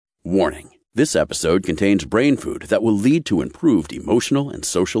Warning. This episode contains brain food that will lead to improved emotional and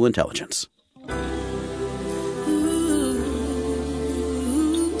social intelligence.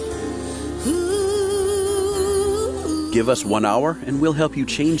 Give us 1 hour and we'll help you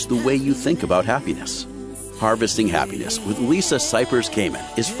change the way you think about happiness. Harvesting Happiness with Lisa Cypers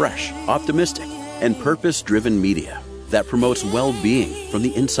Kamen is fresh, optimistic, and purpose-driven media that promotes well-being from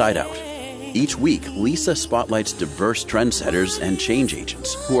the inside out. Each week, Lisa spotlights diverse trendsetters and change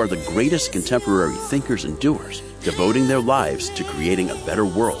agents who are the greatest contemporary thinkers and doers, devoting their lives to creating a better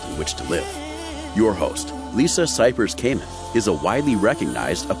world in which to live. Your host, Lisa Cypers Kamen, is a widely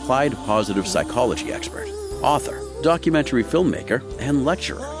recognized applied positive psychology expert, author, documentary filmmaker, and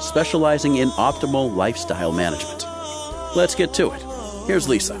lecturer specializing in optimal lifestyle management. Let's get to it. Here's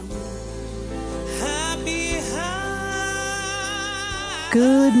Lisa.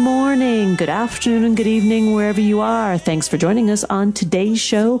 Good morning, good afternoon, and good evening, wherever you are. Thanks for joining us on today's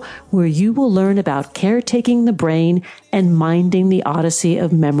show, where you will learn about caretaking the brain and minding the Odyssey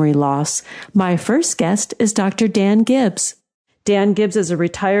of memory loss. My first guest is Dr. Dan Gibbs. Dan Gibbs is a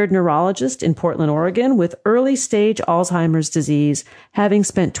retired neurologist in Portland, Oregon, with early-stage Alzheimer's disease. Having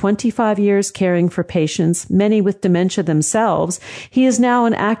spent 25 years caring for patients, many with dementia themselves, he is now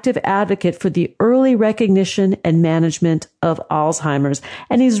an active advocate for the early recognition and management of Alzheimer's.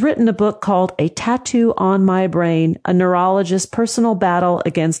 And he's written a book called A Tattoo on My Brain, A Neurologist's Personal Battle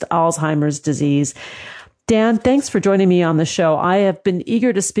Against Alzheimer's Disease. Dan, thanks for joining me on the show. I have been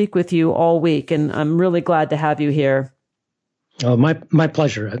eager to speak with you all week, and I'm really glad to have you here. Oh, my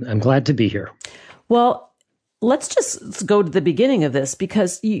pleasure. I'm glad to be here. Well, let's just go to the beginning of this,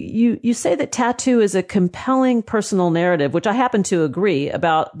 because you say that Tattoo is a compelling personal narrative, which I happen to agree,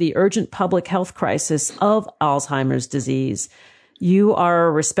 about the urgent public health crisis of Alzheimer's disease. You are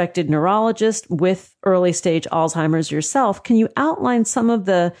a respected neurologist with early stage Alzheimer's yourself. Can you outline some of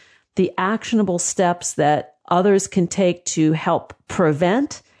the actionable steps that others can take to help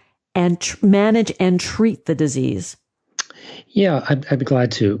prevent and manage and treat the disease? Yeah, I'd be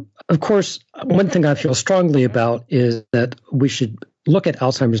glad to. Of course, one thing I feel strongly about is that we should look at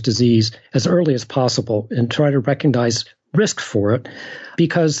Alzheimer's disease as early as possible and try to recognize risk for it,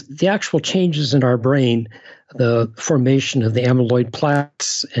 because the actual changes in our brain, the formation of the amyloid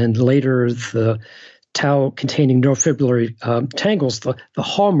plaques and later the tau-containing neurofibrillary tangles, the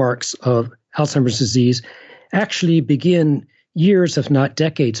hallmarks of Alzheimer's disease, actually begin years, if not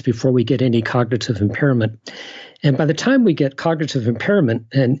decades, before we get any cognitive impairment. And by the time we get cognitive impairment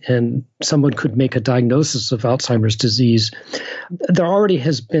and someone could make a diagnosis of Alzheimer's disease, there already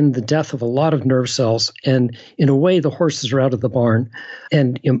has been the death of a lot of nerve cells. And in a way, the horses are out of the barn.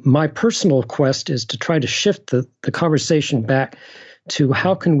 And my personal quest is to try to shift the conversation back to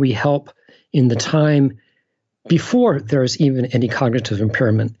how can we help in the time before there is even any cognitive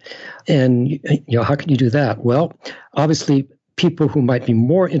impairment. And how can you do that? Well, obviously, people who might be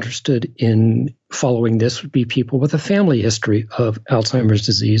more interested in following this would be people with a family history of Alzheimer's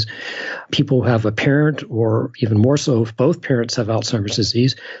disease, people who have a parent, or even more so if both parents have Alzheimer's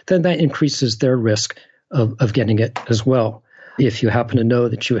disease, then that increases their risk of getting it as well. If you happen to know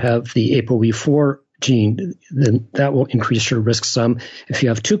that you have the ApoE4 gene, then that will increase your risk some. If you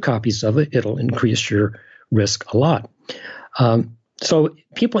have 2 copies of it, it'll increase your risk a lot. So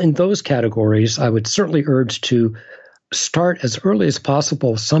people in those categories, I would certainly urge to start as early as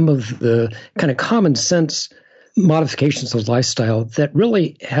possible some of the kind of common sense modifications of lifestyle that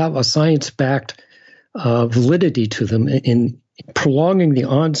really have a science-backed validity to them in prolonging the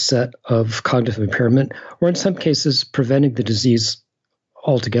onset of cognitive impairment, or in some cases, preventing the disease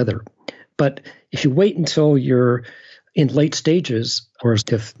altogether. But if you wait until you're in late stages, or if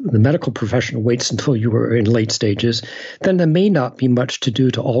the medical professional waits until you are in late stages, then there may not be much to do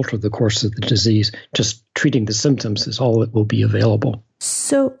to alter the course of the disease. Just treating the symptoms is all that will be available.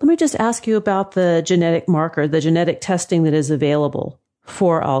 So let me just ask you about the genetic marker, the genetic testing that is available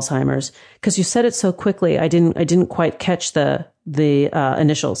for Alzheimer's, because you said it so quickly. I didn't quite catch the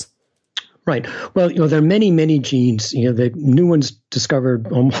initials. Right. Well, there are many, many genes. The new ones discovered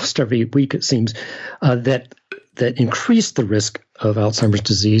almost every week, it seems, that increase the risk of Alzheimer's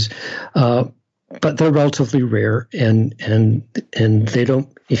disease, but they're relatively rare, and they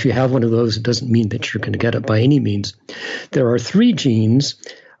don't. If you have one of those, it doesn't mean that you're going to get it by any means. There are 3 genes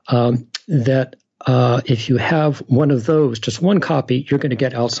that if you have one of those, just one copy, you're going to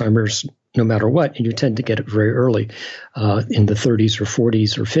get Alzheimer's no matter what, and you tend to get it very early, in the 30s or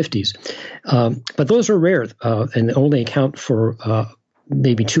 40s or 50s. But those are rare and only account for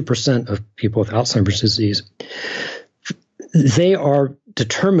maybe 2% of people with Alzheimer's disease. They are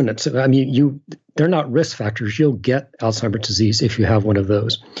determinants. I mean, they're not risk factors. You'll get Alzheimer's disease if you have one of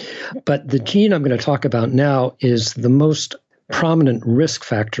those. But the gene I'm going to talk about now is the most prominent risk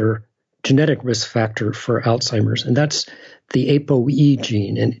factor, genetic risk factor for Alzheimer's, and that's the ApoE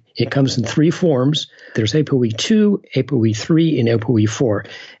gene. And it comes in three forms. There's ApoE2, ApoE3, and ApoE4.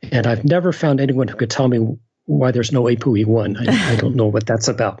 And I've never found anyone who could tell me why there's no ApoE1. I don't know what that's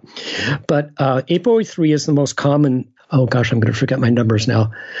about. But ApoE3 is the most common. Oh, gosh, I'm going to forget my numbers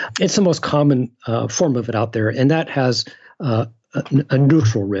now. It's the most common form of it out there, and that has a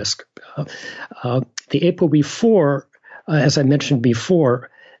neutral risk. The ApoE4, as I mentioned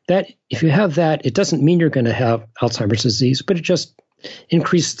before, that if you have that, it doesn't mean you're going to have Alzheimer's disease, but it just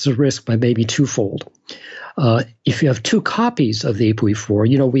increases the risk by maybe twofold. If you have two copies of the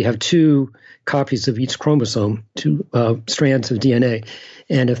ApoE4, we have two copies of each chromosome, two strands of DNA.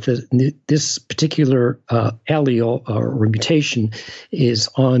 And if this particular allele or mutation is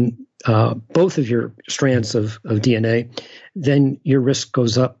on both of your strands of DNA, then your risk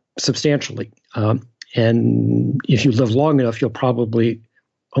goes up substantially. And if you live long enough, you'll probably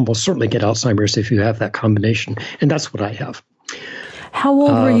almost certainly get Alzheimer's if you have that combination. And that's what I have. How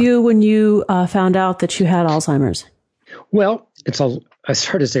old were you when you found out that you had Alzheimer's? Well, I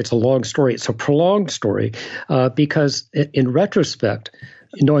started to say it's a long story. It's a prolonged story because in retrospect,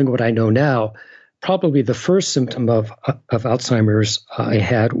 knowing what I know now, probably the first symptom of Alzheimer's I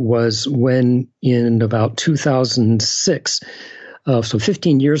had was when in about 2006, so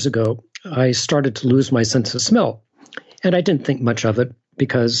 15 years ago, I started to lose my sense of smell. And I didn't think much of it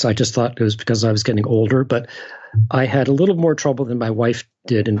because I just thought it was because I was getting older. But I had a little more trouble than my wife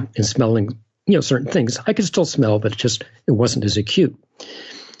did in smelling, certain things. I could still smell, but it wasn't as acute.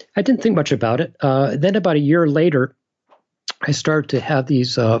 I didn't think much about it. Then about a year later, I started to have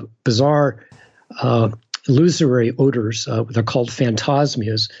these bizarre illusory odors. They're called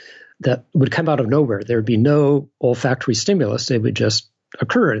phantasmias that would come out of nowhere. There would be no olfactory stimulus. They would just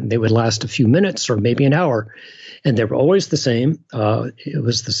occur, and they would last a few minutes or maybe an hour. And they were always the same. It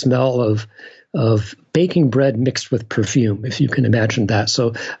was the smell of baking bread mixed with perfume, if you can imagine that.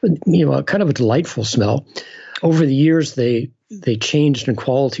 So, kind of a delightful smell. Over the years, they changed in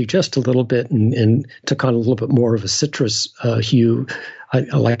quality just a little bit and took on a little bit more of a citrus hue. I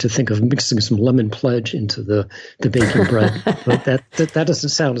like to think of mixing some lemon pledge into the baking bread, but that doesn't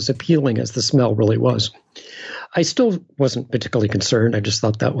sound as appealing as the smell really was. I still wasn't particularly concerned. I just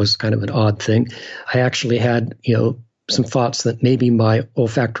thought that was kind of an odd thing. I actually had, some thoughts that maybe my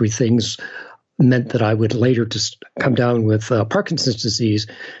olfactory things meant that I would later just come down with Parkinson's disease,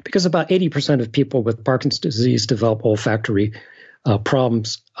 because about 80% of people with Parkinson's disease develop olfactory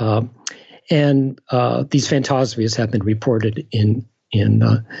problems. And these phantasmias have been reported in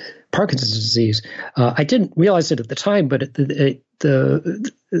Parkinson's disease. I didn't realize it at the time, but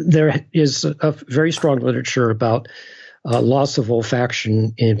there is a very strong literature about loss of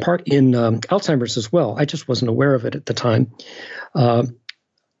olfaction in Alzheimer's as well. I just wasn't aware of it at the time.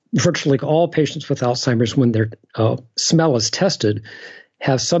 Virtually all patients with Alzheimer's, when their smell is tested,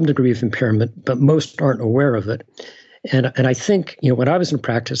 have some degree of impairment, but most aren't aware of it. And I think, when I was in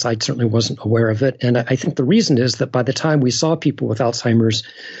practice, I certainly wasn't aware of it. And I think the reason is that by the time we saw people with Alzheimer's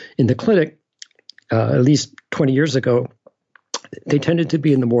in the clinic, at least 20 years ago, they tended to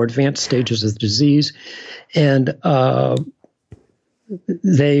be in the more advanced stages of the disease. And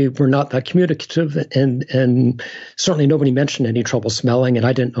they were not that communicative, and certainly nobody mentioned any trouble smelling, and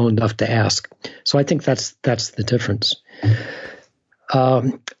I didn't know enough to ask. So I think that's the difference.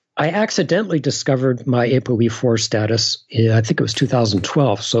 I accidentally discovered my ApoE4 status I think it was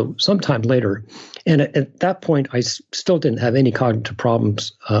 2012, so sometime later. And at that point, I still didn't have any cognitive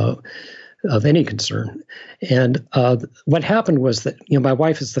problems of any concern. And what happened was that, my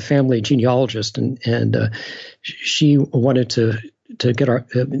wife is the family genealogist, and she wanted to get our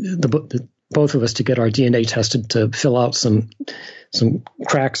both of us to get our DNA tested to fill out some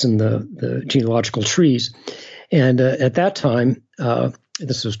cracks in the genealogical trees. And at that time,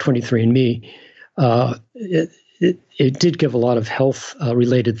 this was 23andMe, it did give a lot of health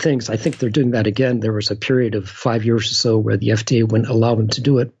related things. I think they're doing that again. There was a period of 5 years or so where the FDA wouldn't allow them to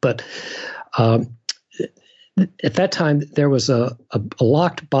do it. But at that time, there was a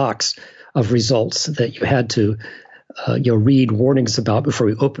locked box of results that you had to read warnings about before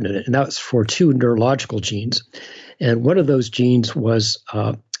we opened it. And that was for two neurological genes. And one of those genes was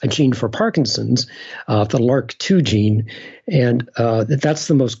a gene for Parkinson's, the LRRK2 gene. And that's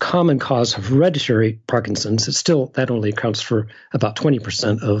the most common cause of hereditary Parkinson's. It's still, that only accounts for about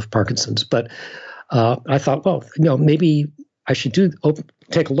 20% of Parkinson's. But I thought, well, maybe I should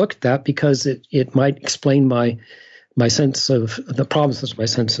take a look at that, because it might explain my my sense of the problems with my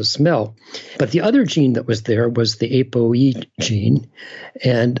sense of smell. But the other gene that was there was the ApoE gene.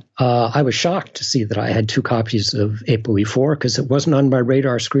 And I was shocked to see that I had 2 copies of ApoE4 because it wasn't on my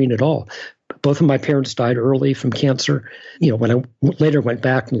radar screen at all. Both of my parents died early from cancer. When I later went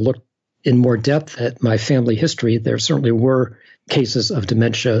back and looked in more depth at my family history, there certainly were cases of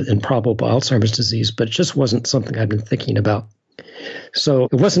dementia and probable Alzheimer's disease, but it just wasn't something I'd been thinking about. So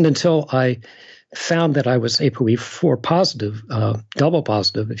it wasn't until I found that I was ApoE4 positive, double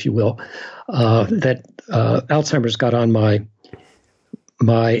positive, if you will, that Alzheimer's got on my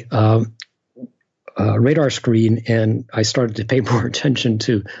radar screen, and I started to pay more attention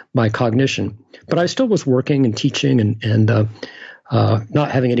to my cognition. But I still was working and teaching and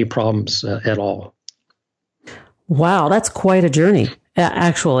not having any problems at all. Wow, that's quite a journey,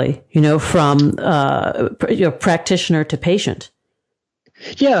 actually, from practitioner to patient.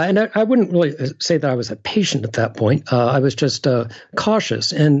 Yeah, and I wouldn't really say that I was a patient at that point. I was just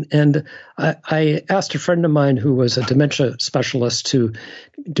cautious. And I asked a friend of mine who was a dementia specialist to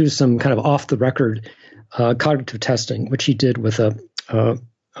do some kind of off-the-record cognitive testing, which he did with a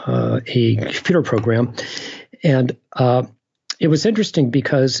computer program. And it was interesting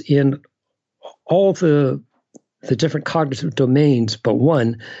because in all the different cognitive domains but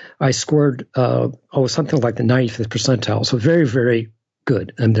one, I scored something like the 95th percentile, so very, very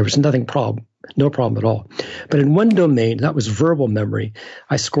good, and there was no problem at all. But in one domain, that was verbal memory,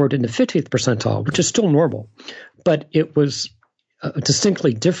 I scored in the 50th percentile, which is still normal, but it was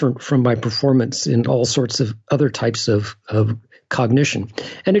distinctly different from my performance in all sorts of other types of cognition.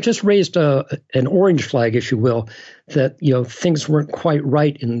 And it just raised an orange flag, if you will, that things weren't quite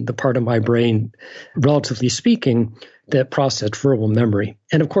right in the part of my brain, relatively speaking, that processed verbal memory.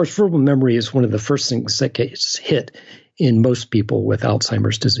 And of course, verbal memory is one of the first things that gets hit in most people with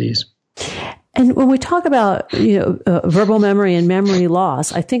Alzheimer's disease. And when we talk about verbal memory and memory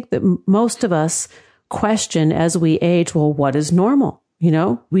loss, I think that most of us question as we age, well, what is normal?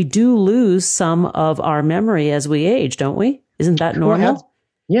 We do lose some of our memory as we age, don't we? Isn't that normal? Well,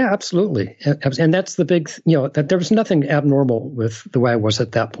 yeah, absolutely. And that's the big, that there was nothing abnormal with the way I was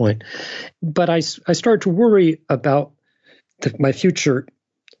at that point. But I started to worry about my future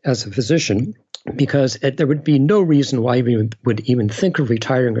as a physician, because there would be no reason why I would even think of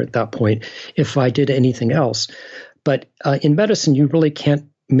retiring at that point if I did anything else. But in medicine, you really can't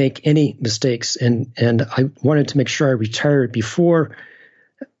make any mistakes. And I wanted to make sure I retired before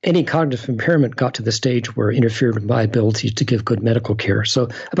any cognitive impairment got to the stage where it interfered with my ability to give good medical care. So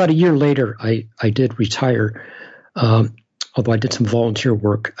about a year later, I did retire, although I did some volunteer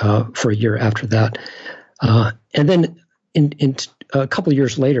work for a year after that. And then in a couple of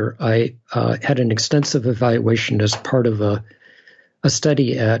years later, I had an extensive evaluation as part of a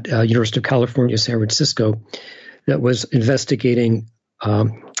study at University of California, San Francisco, that was investigating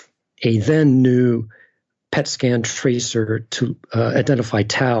a then new PET scan tracer to identify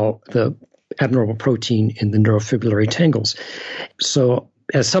tau, the abnormal protein in the neurofibrillary tangles. So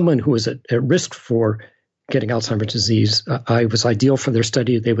as someone who was at risk for getting Alzheimer's disease, I was ideal for their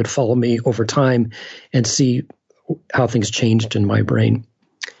study. They would follow me over time and see how things changed in my brain.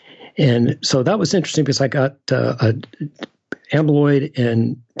 And so that was interesting because I got amyloid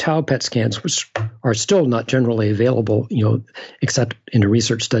and tau PET scans, which are still not generally available, except in a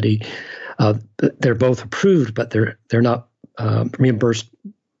research study. They're both approved, but they're not reimbursed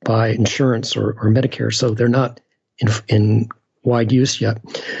by insurance or Medicare, so they're not in wide use yet.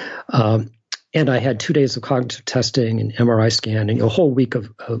 And I had 2 days of cognitive testing and MRI scanning, a whole week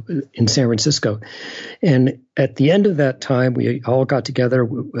in San Francisco. And at the end of that time, we all got together.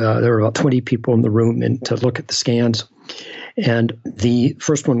 There were about 20 people in the room to look at the scans. And the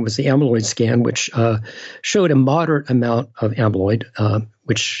first one was the amyloid scan, which showed a moderate amount of amyloid,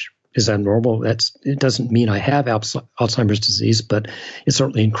 which is abnormal. It doesn't mean I have Alzheimer's disease, but it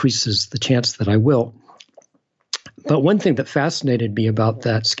certainly increases the chance that I will. But one thing that fascinated me about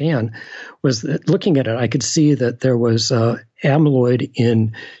that scan was that looking at it, I could see that there was amyloid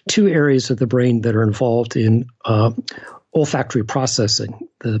in 2 areas of the brain that are involved in olfactory processing,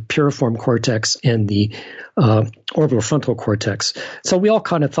 the piriform cortex and the orbitofrontal cortex. So we all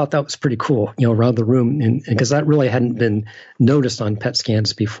kind of thought that was pretty cool, around the room, because that really hadn't been noticed on PET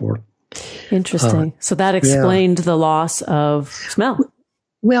scans before. Interesting. So that explained the loss of smell.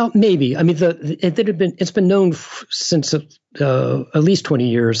 Well, maybe. I mean, it's been known since at least 20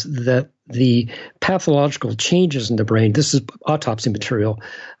 years that the pathological changes in the brain, this is autopsy material,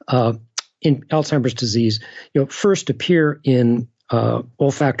 in Alzheimer's disease, first appear in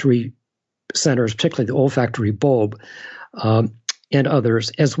olfactory centers, particularly the olfactory bulb, and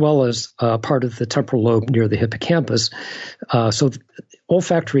others, as well as part of the temporal lobe near the hippocampus. So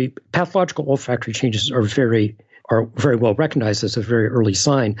pathological olfactory changes are very well recognized as a very early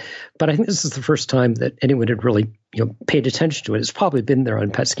sign. But I think this is the first time that anyone had really paid attention to it. It's probably been there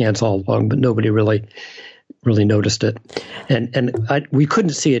on PET scans all along, but nobody really noticed it. And we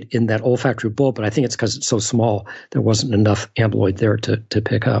couldn't see it in that olfactory bulb, but I think it's because it's so small, there wasn't enough amyloid there to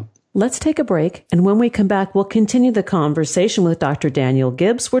pick up. Let's take a break, and when we come back, we'll continue the conversation with Dr. Daniel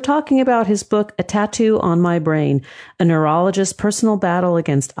Gibbs. We're talking about his book, A Tattoo on My Brain, a neurologist's personal battle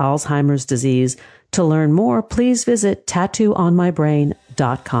against Alzheimer's disease. To learn more, please visit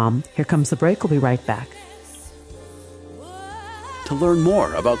tattooonmybrain.com. Here comes the break. We'll be right back. To learn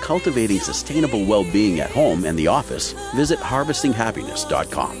more about cultivating sustainable well-being at home and the office, visit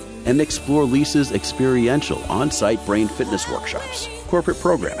harvestinghappiness.com and explore Lisa's experiential on-site brain fitness workshops, corporate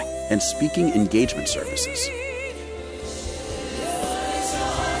programming, and speaking engagement services.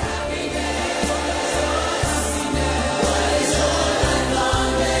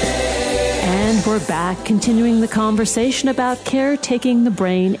 And we're back, continuing the conversation about caretaking the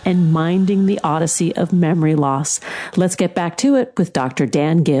brain and minding the Odyssey of memory loss. Let's get back to it with Dr.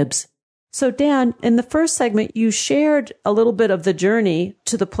 Dan Gibbs. So Dan, in the first segment, you shared a little bit of the journey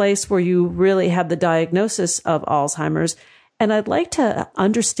to the place where you really had the diagnosis of Alzheimer's. And I'd like to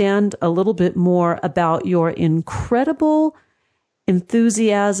understand a little bit more about your incredible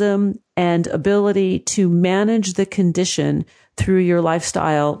enthusiasm and ability to manage the condition through your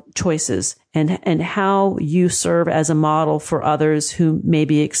lifestyle choices and how you serve as a model for others who may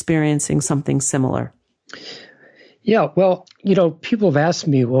be experiencing something similar. Yeah, well, people have asked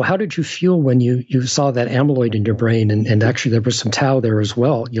me, well, how did you feel when you saw that amyloid in your brain? And actually there was some tau there as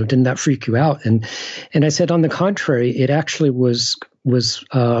well. Didn't that freak you out? And I said, on the contrary, it actually was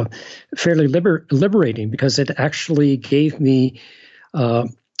fairly liberating, because it actually gave me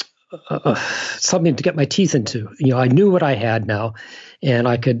something to get my teeth into. I knew what I had now, and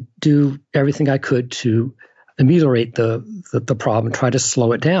I could do everything I could to ameliorate the problem, try to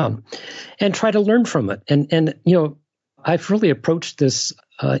slow it down, and try to learn from it. And I've really approached this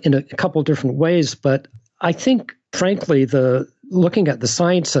in a couple of different ways, but I think, frankly, looking at the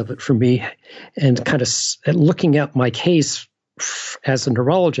science of it for me and kind of looking at my case as a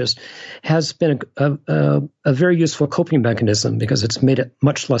neurologist has been a very useful coping mechanism, because it's made it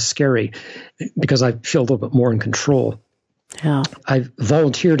much less scary, because I feel a little bit more in control. Yeah, I've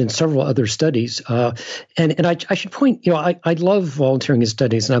volunteered in several other studies, and I should point, I love volunteering in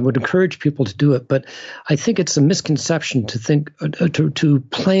studies, and I would encourage people to do it. But I think it's a misconception to think to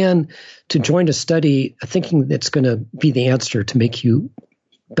plan to join a study thinking that's going to be the answer to make you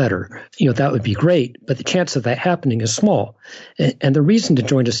better. That would be great, but the chance of that happening is small. And the reason to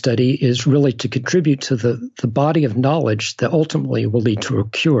join a study is really to contribute to the body of knowledge that ultimately will lead to a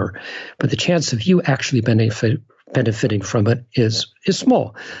cure. But the chance of you actually benefiting from it is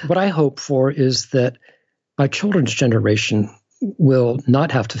small. What I hope for is that my children's generation will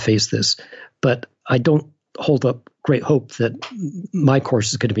not have to face this, but I don't hold up great hope that my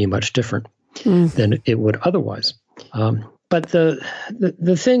course is going to be much different than it would otherwise. But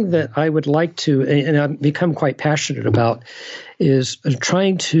the thing that I would like to, and I've become quite passionate about, is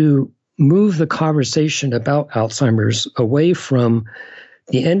trying to move the conversation about Alzheimer's away from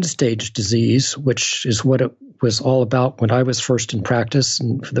the end-stage disease, which is what it was all about when I was first in practice,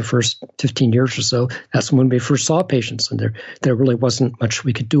 and for the first 15 years or so, that's when we first saw patients, and there really wasn't much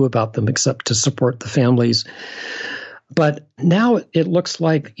we could do about them except to support the families. But now it looks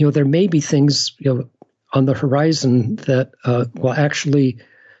like there may be things on the horizon that will actually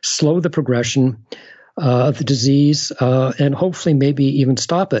slow the progression of the disease and hopefully maybe even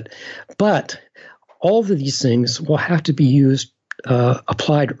stop it. But all of these things will have to be used,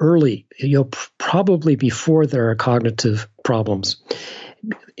 applied early, probably before there are cognitive problems.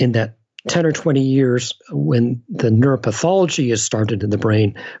 In that 10 or 20 years when the neuropathology is started in the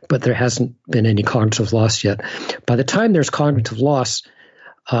brain, but there hasn't been any cognitive loss yet. By the time there's cognitive loss,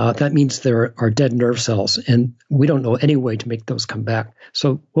 that means there are dead nerve cells, and we don't know any way to make those come back.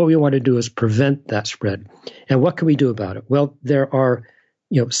 So what we want to do is prevent that spread. And what can we do about it? Well, there are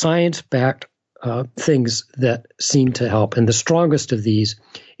science-backed things that seem to help, and the strongest of these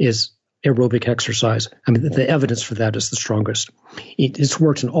is aerobic exercise. I mean, the evidence for that is the strongest. It's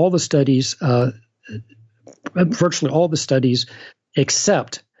worked in all the studies, virtually all the studies,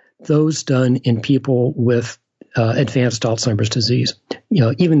 except those done in people with advanced Alzheimer's disease.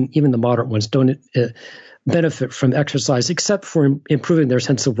 Even the moderate ones don't benefit from exercise, except for improving their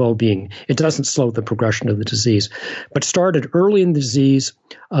sense of well-being. It doesn't slow the progression of the disease, but started early in the disease,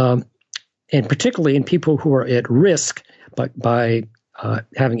 and particularly in people who are at risk, but by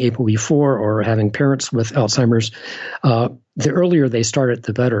having ApoE4 or having parents with Alzheimer's, the earlier they start it,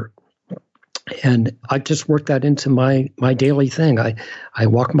 the better. And I just work that into my daily thing. I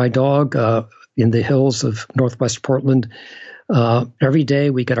walk my dog in the hills of Northwest Portland. Every day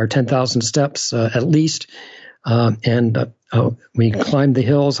we get our 10,000 steps at least. And we climb the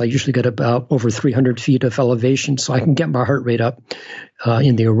hills. I usually get about over 300 feet of elevation, so I can get my heart rate up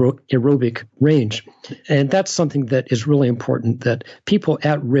in the aerobic range. And that's something that is really important, that people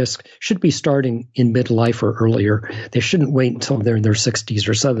at risk should be starting in midlife or earlier. They shouldn't wait until they're in their 60s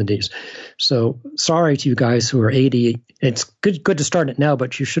or 70s. So sorry to you guys who are 80. It's good to start it now,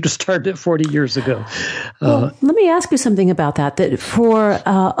 but you should have started it 40 years ago. Well, let me ask you something about that for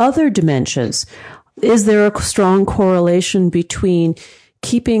other dementias, is there a strong correlation between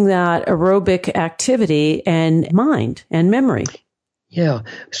keeping that aerobic activity and mind and memory? Yeah,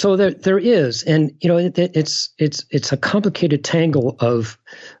 so there is, and it's a complicated tangle of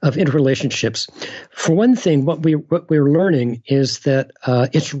interrelationships. For one thing, what we're learning is that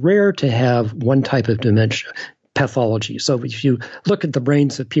it's rare to have one type of dementia pathology. So if you look at the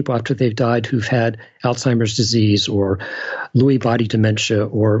brains of people after they've died who've had Alzheimer's disease or Lewy body dementia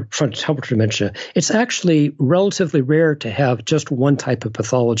or frontotemporal dementia, it's actually relatively rare to have just one type of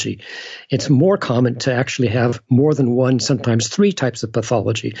pathology. It's more common to actually have more than one, sometimes three types of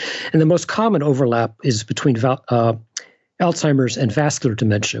pathology. And the most common overlap is between Alzheimer's and vascular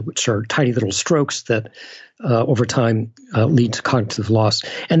dementia, which are tiny little strokes that over time lead to cognitive loss.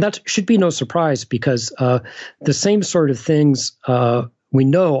 And that should be no surprise because the same sort of things we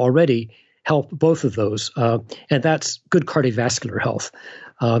know already help both of those. And that's good cardiovascular health,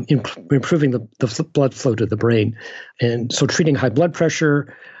 improving the blood flow to the brain. And so treating high blood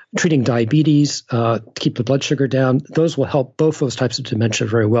pressure, treating diabetes, to keep the blood sugar down, those will help both those types of dementia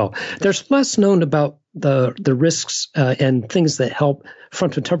very well. There's less known about the risks and things that help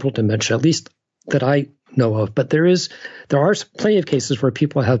frontotemporal dementia, at least that I know of. But there are plenty of cases where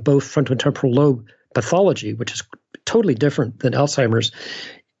people have both frontotemporal lobe pathology, which is totally different than Alzheimer's,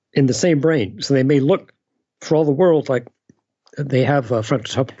 in the same brain. So they may look, for all the world, like they have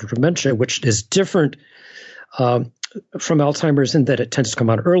frontotemporal dementia, which is different from Alzheimer's in that it tends to come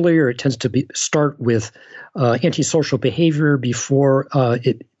on earlier. It tends to start with antisocial behavior before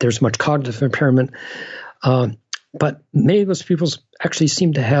there's much cognitive impairment. But many of those people actually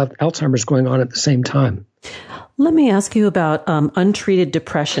seem to have Alzheimer's going on at the same time. Let me ask you about untreated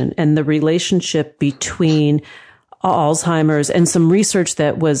depression and the relationship between Alzheimer's and some research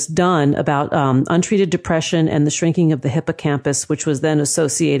that was done about untreated depression and the shrinking of the hippocampus, which was then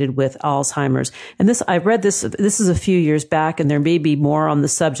associated with Alzheimer's. And I read this is a few years back, and there may be more on the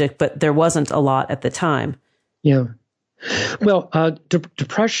subject, but there wasn't a lot at the time. Yeah. Well,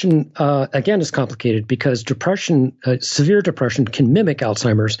 depression, again, is complicated because severe depression can mimic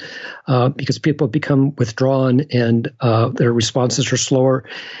Alzheimer's because people become withdrawn and their responses are slower,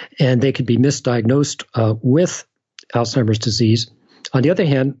 and they can be misdiagnosed with Alzheimer's disease. On the other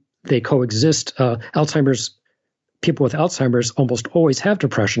hand, they coexist. People with Alzheimer's almost always have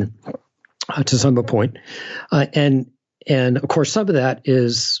depression to some point. And of course, some of that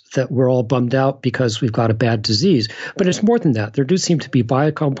is that we're all bummed out because we've got a bad disease. But it's more than that. There do seem to be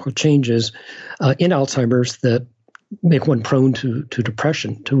biochemical changes in Alzheimer's that make one prone to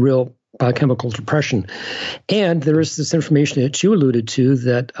depression, to real biochemical depression. And there is this information that you alluded to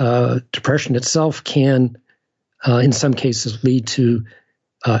that depression itself can, in some cases, lead to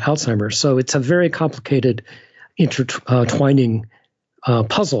Alzheimer's. So it's a very complicated intertwining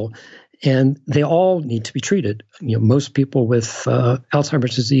puzzle. And they all need to be treated. Most people with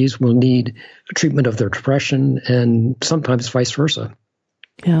Alzheimer's disease will need treatment of their depression, and sometimes vice versa.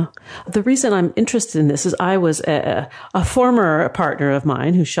 Yeah. The reason I'm interested in this is I was a former partner of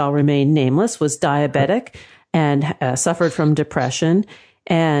mine, who shall remain nameless, was diabetic and suffered from depression.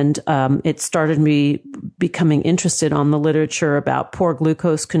 And it started me becoming interested on the literature about poor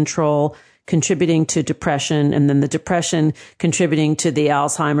glucose control contributing to depression, and then the depression contributing to the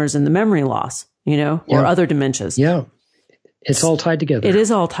Alzheimer's and the memory loss, or other dementias. Yeah. It's all tied together. It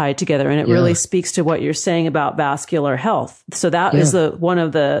is all tied together. And it really speaks to what you're saying about vascular health. So that is one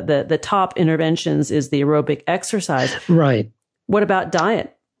of the top interventions is the aerobic exercise. Right. What about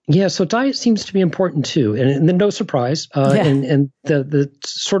diet? Yeah. So diet seems to be important too. And no surprise. And the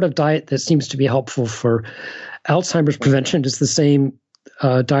sort of diet that seems to be helpful for Alzheimer's prevention is the same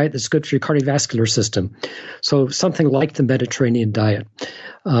diet that's good for your cardiovascular system. So something like the Mediterranean diet.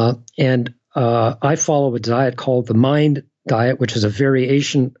 And I follow a diet called the MIND diet, which is a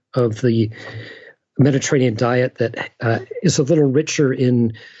variation of the Mediterranean diet that is a little richer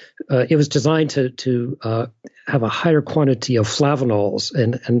in. It was designed to have a higher quantity of flavonols,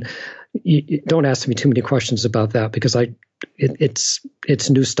 and you don't ask me too many questions about that because it's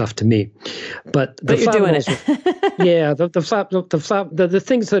new stuff to me. But you're doing it. Yeah, the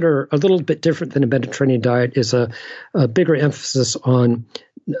things that are a little bit different than a Mediterranean diet is a bigger emphasis on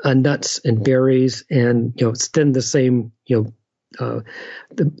nuts and berries, and it's then the same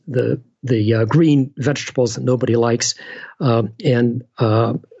the green vegetables that nobody likes, and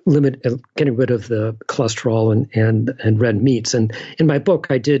getting rid of the cholesterol and red meats. And in my book,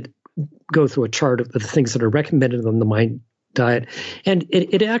 I did go through a chart of the things that are recommended on the MIND diet, and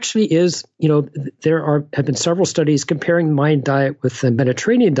it actually is. There have been several studies comparing the MIND diet with the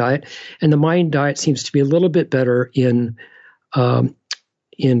Mediterranean diet, and the MIND diet seems to be a little bit better in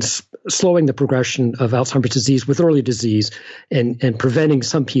slowing the progression of Alzheimer's disease with early disease and preventing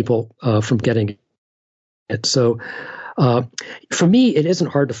some people from getting it. So for me, it isn't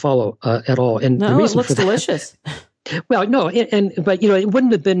hard to follow at all. And no, the reason it looks for that, delicious. Well, no, but it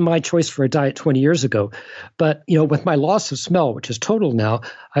wouldn't have been my choice for a diet 20 years ago. But with my loss of smell, which is total now,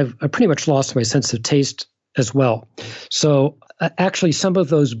 I've pretty much lost my sense of taste as well. So actually, some of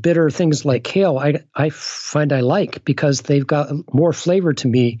those bitter things like kale, I find I like because they've got more flavor to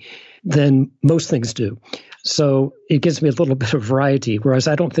me than most things do. So it gives me a little bit of variety, whereas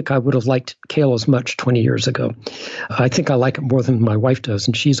I don't think I would have liked kale as much 20 years ago. I think I like it more than my wife does,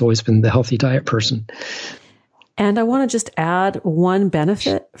 and she's always been the healthy diet person. And I want to just add one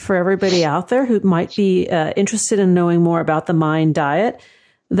benefit for everybody out there who might be interested in knowing more about the MIND diet,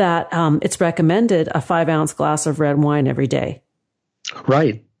 that it's recommended a 5-ounce glass of red wine every day.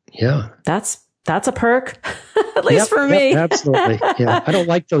 Right. Yeah. That's a perk, at least for me. Absolutely. Yeah. I don't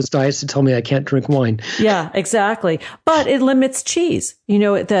like those diets that tell me I can't drink wine. Yeah, exactly. But it limits cheese.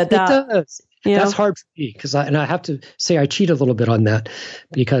 It does. That's hard for me because I have to say I cheat a little bit on that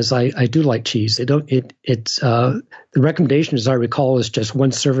because I do like cheese. The recommendation, as I recall, is just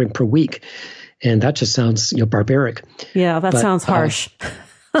 1 serving per week, and that just sounds barbaric. Yeah, that sounds harsh.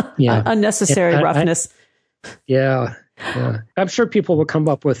 Yeah, unnecessary roughness. Yeah. I'm sure people will come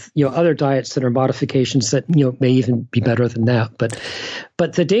up with other diets that are modifications that may even be better than that.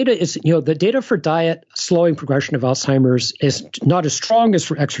 But the data is the data for diet slowing progression of Alzheimer's is not as strong as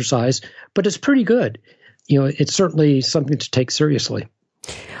for exercise, but it's pretty good. It's certainly something to take seriously.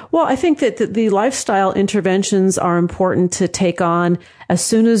 Well, I think that the lifestyle interventions are important to take on as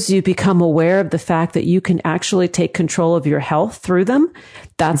soon as you become aware of the fact that you can actually take control of your health through them.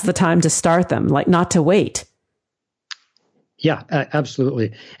 That's the time to start them, like not to wait. Yeah,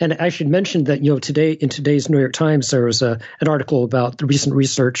 absolutely. And I should mention that, today in today's New York Times, there was an article about the recent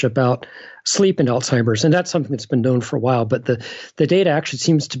research about sleep and Alzheimer's. And that's something that's been known for a while. But the data actually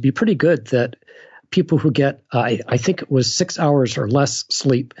seems to be pretty good that people who get, I think it was 6 hours or less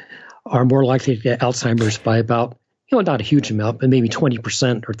sleep are more likely to get Alzheimer's by about, not a huge amount, but maybe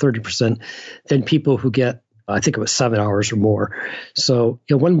 20% or 30% than people who get, I think it was 7 hours or more. So,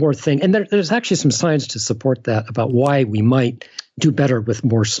 one more thing, and there's actually some science to support that about why we might do better with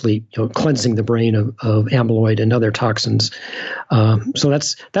more sleep, cleansing the brain of amyloid and other toxins. So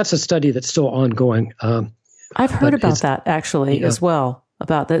that's a study that's still ongoing. I've heard about that actually as well,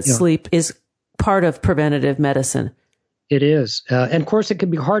 about that sleep is part of preventative medicine. It is. And of course, it can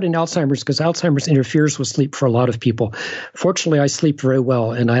be hard in Alzheimer's because Alzheimer's interferes with sleep for a lot of people. Fortunately, I sleep very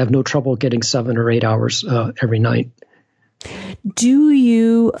well, and I have no trouble getting 7 or 8 hours every night. Do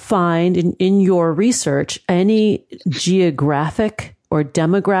you find in your research any geographic or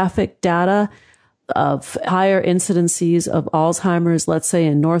demographic data of higher incidences of Alzheimer's, let's say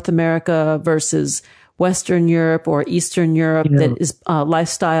in North America versus Western Europe or Eastern Europe that is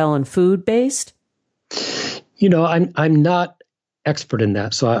lifestyle and food based? I'm not expert in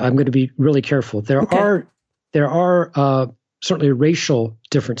that, so I'm going to be really careful. There are certainly racial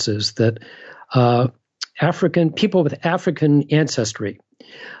differences that people with African ancestry,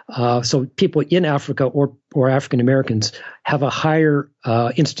 so people in Africa or African Americans have a higher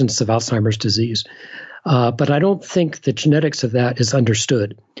instance of Alzheimer's disease. But I don't think the genetics of that is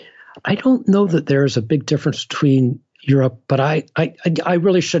understood. I don't know that there's a big difference between Europe, but I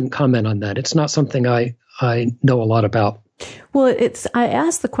really shouldn't comment on that. It's not something I know a lot about. Well, I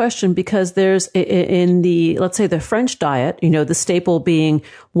asked the question because there's in let's say the French diet, the staple being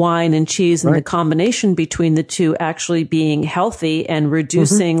wine and cheese and the combination between the two actually being healthy and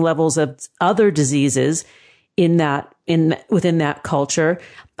reducing levels of other diseases within that culture.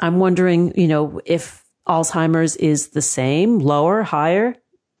 I'm wondering, if Alzheimer's is the same, lower, higher?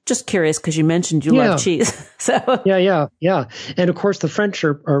 Just curious because you mentioned you love cheese. So Yeah. And of course, the French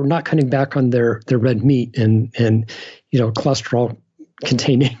are not cutting back on their red meat and cholesterol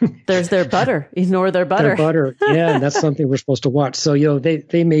containing. There's their butter. Ignore their butter. Their butter. Yeah, and that's something we're supposed to watch. So,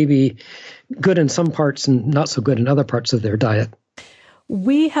 they may be good in some parts and not so good in other parts of their diet.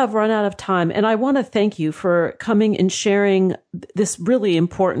 We have run out of time, and I want to thank you for coming and sharing this really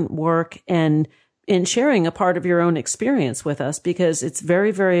important work and in sharing a part of your own experience with us, because it's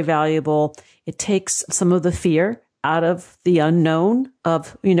very, very valuable. It takes some of the fear out of the unknown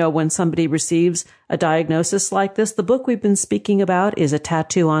of, when somebody receives a diagnosis like this. The book we've been speaking about is A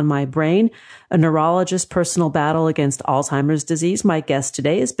Tattoo on My Brain, a neurologist's personal battle against Alzheimer's disease. My guest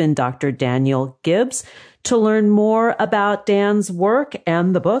today has been Dr. Daniel Gibbs. To learn more about Dan's work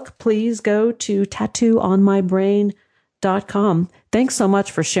and the book, please go to tattooonmybrain.com. Thanks so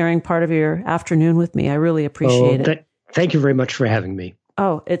much for sharing part of your afternoon with me. I really appreciate it. Thank you very much for having me.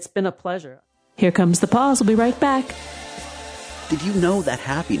 Oh, it's been a pleasure. Here comes the pause. We'll be right back. Did you know that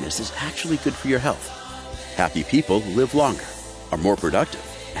happiness is actually good for your health? Happy people live longer, are more productive,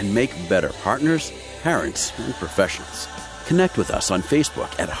 and make better partners, parents, and professionals. Connect with us on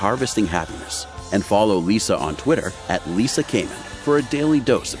Facebook at Harvesting Happiness and follow Lisa on Twitter at Lisa Kamen for a daily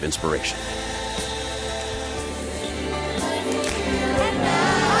dose of inspiration.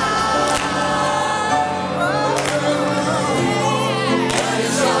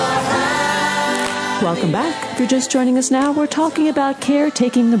 Welcome back. If you're just joining us now, we're talking about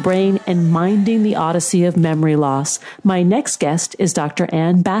caretaking the brain and minding the Odyssey of memory loss. My next guest is Dr.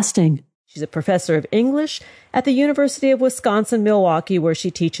 Ann Basting. She's a professor of English at the University of Wisconsin-Milwaukee, where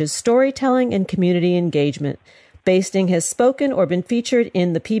she teaches storytelling and community engagement. Basting has spoken or been featured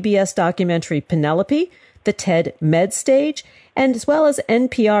in the PBS documentary Penelope, the TED Med Stage, and as well as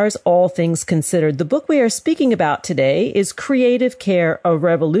NPR's All Things Considered. The book we are speaking about today is Creative Care, a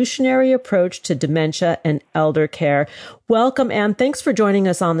Revolutionary Approach to Dementia and Elder Care. Welcome, Anne. Thanks for joining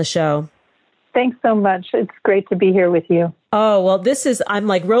us on the show. Thanks so much. It's great to be here with you. Oh, well, I'm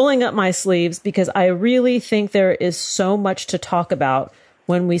like rolling up my sleeves because I really think there is so much to talk about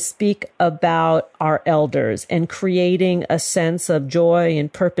when we speak about our elders and creating a sense of joy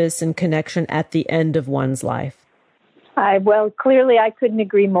and purpose and connection at the end of one's life. Clearly I couldn't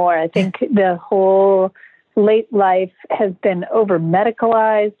agree more. I think the whole late life has been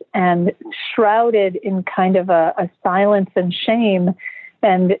over-medicalized and shrouded in kind of a silence and shame.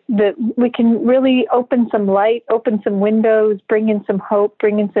 And that we can really open some light, open some windows, bring in some hope,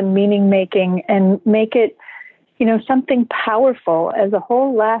 bring in some meaning making, and make it, something powerful as a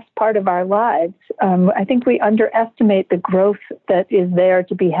whole last part of our lives. I think we underestimate the growth that is there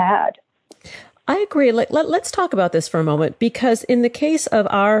to be had. I agree. Let's talk about this for a moment, because in the case of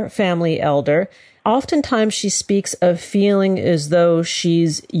our family elder, oftentimes she speaks of feeling as though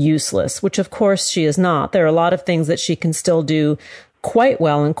she's useless, which of course she is not. There are a lot of things that she can still do quite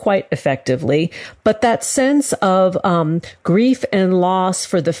well and quite effectively, but that sense of grief and loss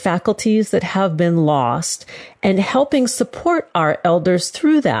for the faculties that have been lost and helping support our elders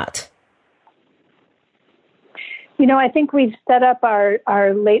through that. I think we've set up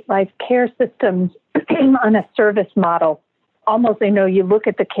our late life care systems on a service model. Almost, you look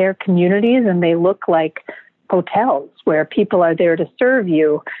at the care communities and they look like hotels where people are there to serve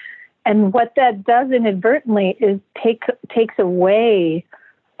you. And what that does inadvertently is takes away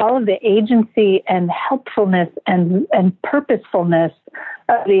all of the agency and helpfulness and purposefulness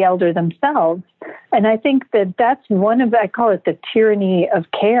of the elder themselves. And I think that's I call it the tyranny of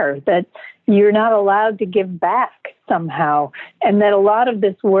care, that you're not allowed to give back somehow. And that a lot of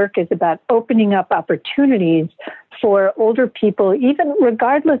this work is about opening up opportunities for older people, even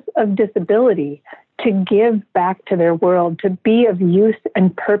regardless of disability, to give back to their world, to be of use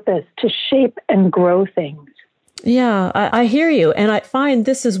and purpose, to shape and grow things. Yeah, I hear you. And I find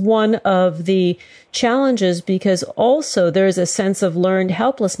this is one of the challenges, because also there's a sense of learned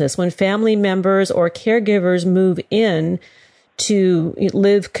helplessness when family members or caregivers move in to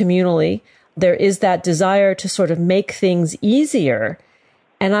live communally. There is that desire to sort of make things easier.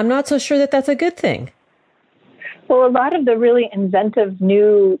 And I'm not so sure that that's a good thing. Well, a lot of the really inventive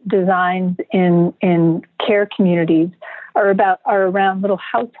new designs in care communities are around little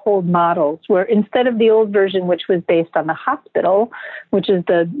household models, where instead of the old version, which was based on the hospital, which is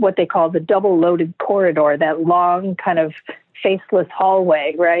what they call the double loaded corridor, that long kind of faceless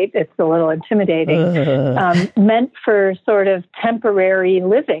hallway, right? It's a little intimidating, meant for sort of temporary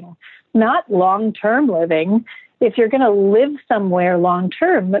living, not long-term living. If you're going to live somewhere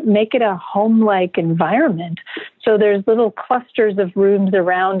long-term, make it a home-like environment. So there's little clusters of rooms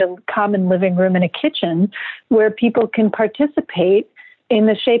around a common living room and a kitchen where people can participate in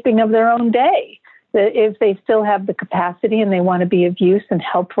the shaping of their own day. That if they still have the capacity and they want to be of use and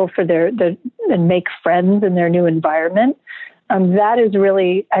helpful for and make friends in their new environment, that is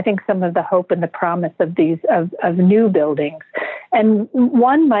really, I think, some of the hope and the promise of these of new buildings. And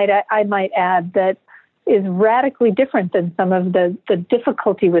one I might add that is radically different than some of the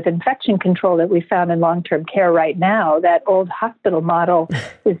difficulty with infection control that we found in long-term care right now. That old hospital model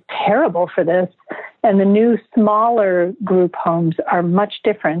is terrible for this, and the new smaller group homes are much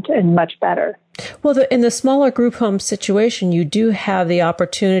different and much better. Well, in the smaller group home situation, you do have the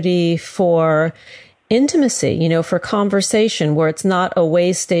opportunity for intimacy, for conversation, where it's not a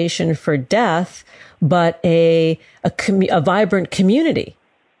way station for death, but a vibrant community.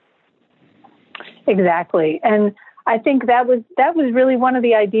 Exactly. And I think that was really one of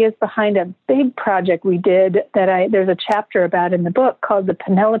the ideas behind a big project we did there's a chapter about in the book called the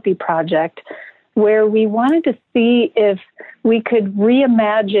Penelope Project, where we wanted to see if we could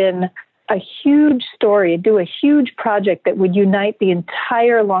reimagine a huge story, do a huge project that would unite the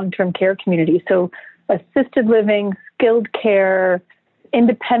entire long-term care community. So assisted living, skilled care,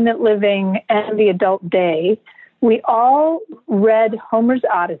 independent living, and the adult day. We all read Homer's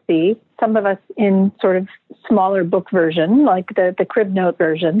Odyssey, some of us in sort of smaller book version, like the crib note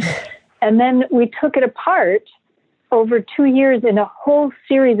version. And then we took it apart over 2 years in a whole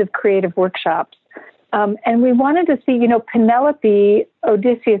series of creative workshops. And we wanted to see, Penelope,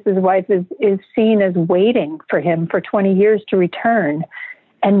 Odysseus' wife, is seen as waiting for him for 20 years to return.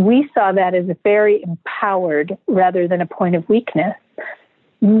 And we saw that as very empowered rather than a point of weakness.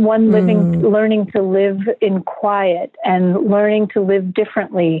 One learning to live in quiet and learning to live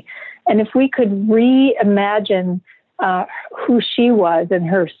differently. And if we could reimagine who she was and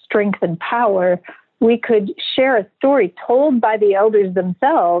her strength and power, we could share a story told by the elders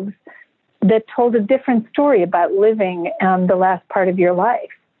themselves that told a different story about living the last part of your life.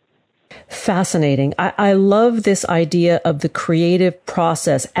 Fascinating. I love this idea of the creative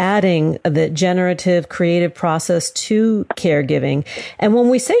process, adding the generative creative process to caregiving. And when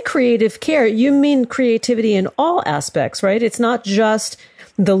we say creative care, you mean creativity in all aspects, right? It's not just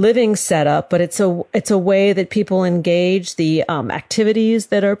the living setup, but it's a way that people engage, the activities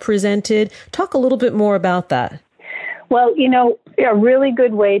that are presented. Talk a little bit more about that. Well, a really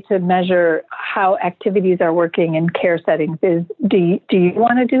good way to measure how activities are working in care settings is, do you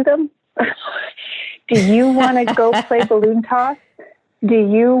want to do them? Do you want to go play balloon toss?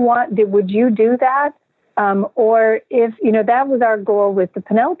 Would you do that? Or if, that was our goal with the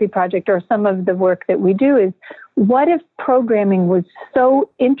Penelope Project, or some of the work that we do, is what if programming was so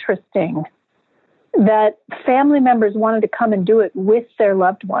interesting that family members wanted to come and do it with their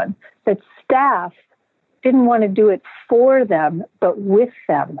loved one, that staff didn't want to do it for them, but with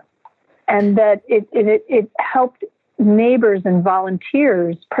them, and that it helped neighbors and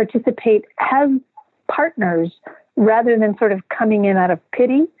volunteers participate as partners rather than sort of coming in out of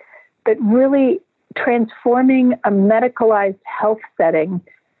pity, but really transforming a medicalized health setting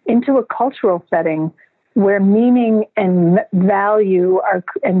into a cultural setting where meaning and value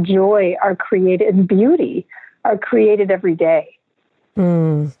and joy are created, and beauty are created every day.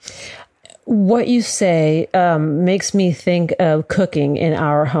 What you say makes me think of cooking in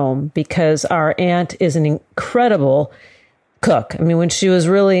our home, because our aunt is an incredible cook. I mean, when she was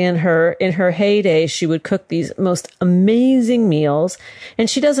really in her heyday, she would cook these most amazing meals, and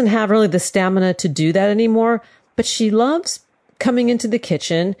she doesn't have really the stamina to do that anymore, but she loves coming into the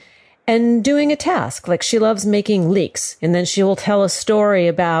kitchen and doing a task. Like, she loves making leeks, and then she will tell a story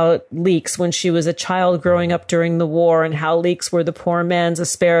about leeks when she was a child growing up during the war, and how leeks were the poor man's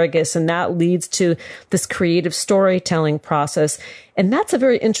asparagus, and that leads to this creative storytelling process. And that's a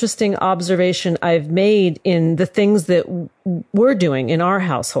very interesting observation I've made in the things that we're doing in our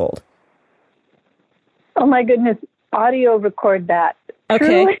household. Oh my goodness, audio record that. Okay,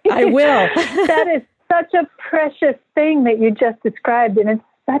 truly. I will. That is such a precious thing that you just described, and it's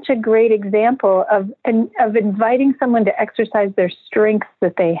such a great example of inviting someone to exercise their strengths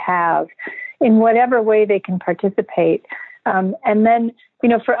that they have in whatever way they can participate. And then,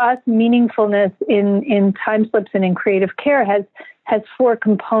 for us, meaningfulness in time slips and in creative care has 4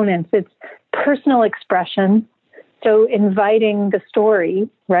 components. It's personal expression, so inviting the story,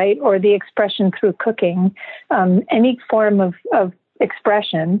 right, or the expression through cooking, any form of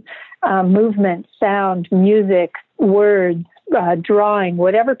expression, movement, sound, music, words, drawing,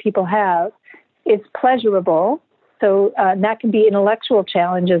 whatever people have. It's pleasurable. So that can be intellectual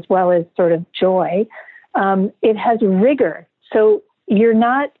challenge as well as sort of joy. It has rigor. So you're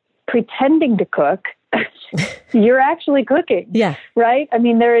not pretending to cook. You're actually cooking. Yeah. Right? I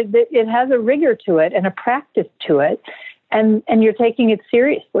mean, it has a rigor to it and a practice to it. and you're taking it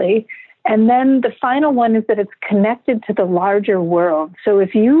seriously. And then the final one is that it's connected to the larger world. So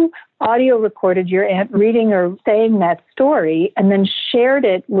if you audio recorded your aunt reading or saying that story and then shared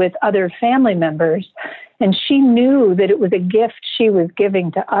it with other family members, and she knew that it was a gift she was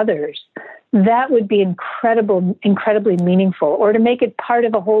giving to others, that would be incredibly meaningful. Or to make it part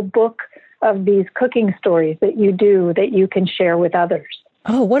of a whole book of these cooking stories that you do that you can share with others.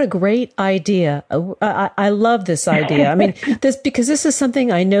 Oh, what a great idea. I love this idea. I mean, because this is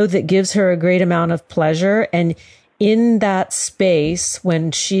something I know that gives her a great amount of pleasure. And in that space,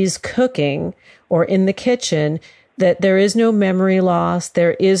 when she's cooking or in the kitchen, that there is no memory loss.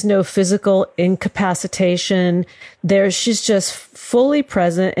 There is no physical incapacitation. She's just fully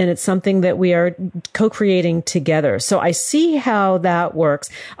present, and it's something that we are co-creating together. So I see how that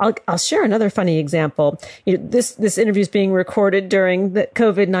works. I'll share another funny example. This interview is being recorded during the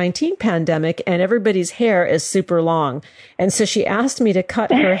COVID-19 pandemic, and everybody's hair is super long. And so she asked me to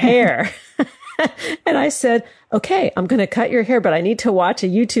cut her hair. And I said, okay, I'm going to cut your hair, but I need to watch a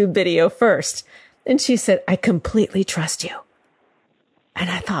YouTube video first. And she said, I completely trust you. And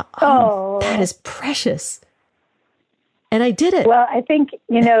I thought, that is precious. And I did it. Well, I think,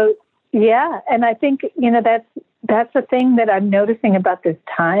 yeah. And I think, that's the thing that I'm noticing about this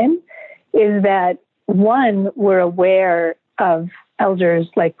time is that, one, we're aware of elders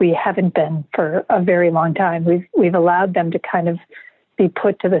like we haven't been for a very long time. We've allowed them to kind of be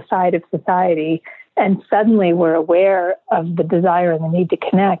put to the side of society. And suddenly we're aware of the desire and the need to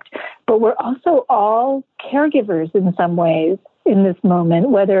connect. But we're also all caregivers in some ways in this moment,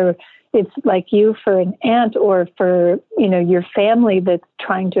 whether it's like you for an aunt or for, your family that's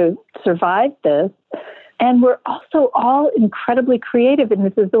trying to survive this. And we're also all incredibly creative in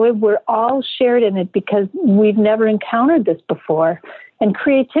this as though we're all shared in it because we've never encountered this before. And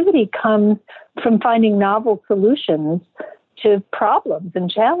creativity comes from finding novel solutions to problems and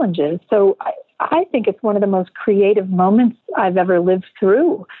challenges. So I think it's one of the most creative moments I've ever lived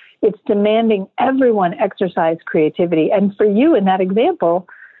through. It's demanding everyone exercise creativity. And for you in that example,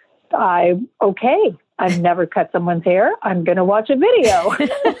 I've never cut someone's hair. I'm going to watch a video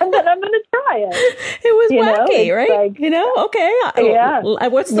and then I'm going to try it. It was wacky, right? Like, okay. Yeah.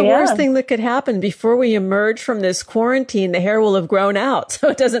 What's the worst thing that could happen before we emerge from this quarantine? The hair will have grown out, so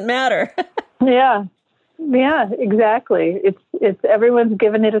it doesn't matter. Yeah. Yeah, exactly. It's everyone's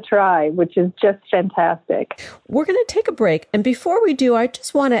given it a try, which is just fantastic. We're going to take a break. And before we do, I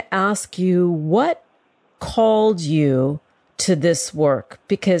just want to ask you what called you to this work?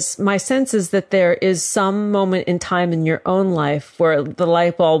 Because my sense is that there is some moment in time in your own life where the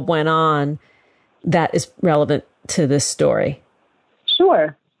light bulb went on that is relevant to this story.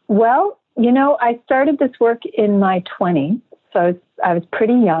 Sure. Well, I started this work in my 20s. So I was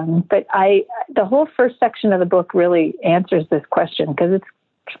pretty young, but the whole first section of the book really answers this question because it's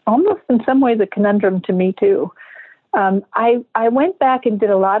almost in some ways a conundrum to me too. I went back and did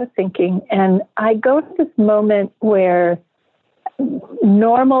a lot of thinking, and I go to this moment where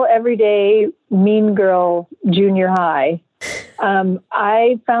normal, everyday, mean girl, junior high,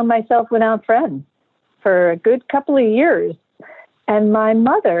 I found myself without friends for a good couple of years. And my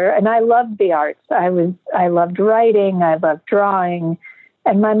mother, and I loved the arts. I loved writing. I loved drawing.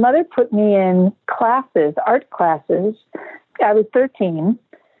 And my mother put me in classes, art classes. I was 13.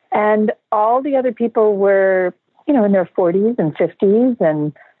 And all the other people were, in their 40s and 50s.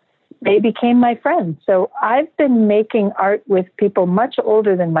 And they became my friends. So I've been making art with people much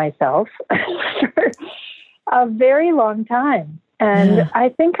older than myself for a very long time. And I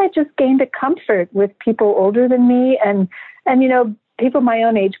think I just gained a comfort with people older than me. And people my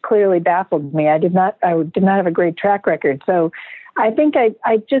own age clearly baffled me. I did not have a great track record. So I think I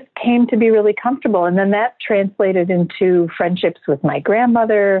just came to be really comfortable. And then that translated into friendships with my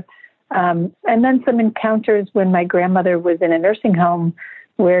grandmother. And then some encounters when my grandmother was in a nursing home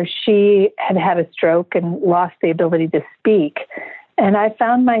where she had had a stroke and lost the ability to speak. And I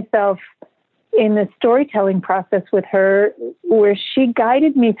found myself in the storytelling process with her where she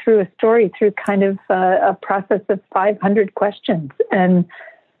guided me through a story through kind of a process of 500 questions. And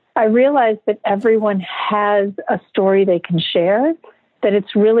I realized that everyone has a story they can share, that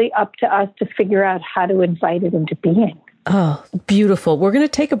it's really up to us to figure out how to invite it into being. Oh, beautiful. We're going to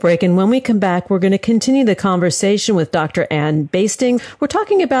take a break. And when we come back, we're going to continue the conversation with Dr. Ann Basting. We're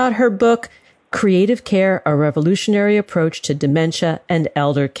talking about her book, Creative Care, A Revolutionary Approach to Dementia and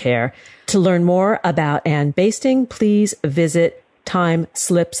Elder Care. To learn more about Ann Basting, please visit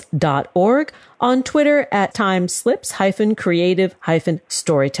timeslips.org, on Twitter at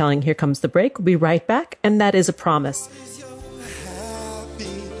timeslips-creative-storytelling. Here comes the break. We'll be right back, and that is a promise.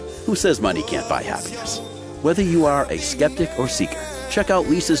 Who says money can't buy happiness? Whether you are a skeptic or seeker, check out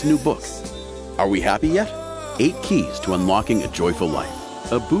Lisa's new book. Are we happy yet? 8 Keys to Unlocking a Joyful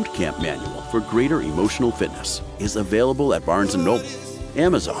Life, a boot camp manual for greater emotional fitness, is available at Barnes & Noble,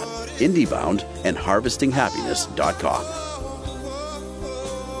 Amazon, IndieBound, and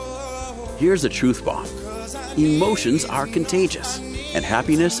HarvestingHappiness.com. Here's a truth bomb. Emotions are contagious, and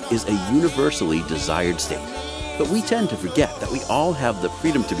happiness is a universally desired state. But we tend to forget that we all have the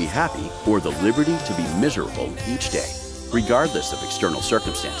freedom to be happy or the liberty to be miserable each day, regardless of external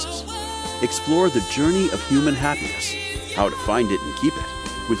circumstances. Explore the journey of human happiness, how to find it and keep it,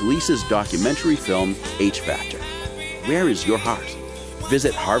 with Lisa's documentary film, H Factor. Where is your heart?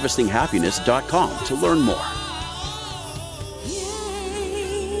 Visit HarvestingHappiness.com to learn more.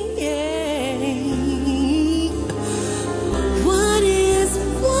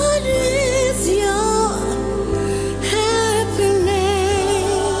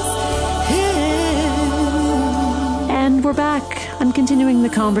 We're back. I'm continuing the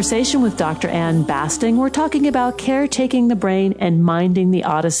conversation with Dr. Ann Basting. We're talking about caretaking the brain and minding the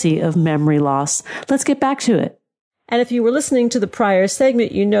Odyssey of memory loss. Let's get back to it. And if you were listening to the prior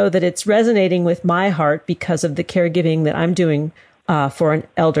segment, you know that it's resonating with my heart because of the caregiving that I'm doing for an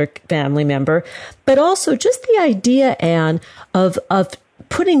elder family member. But also just the idea, Ann, of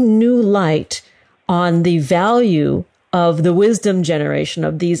putting new light on the value of the wisdom generation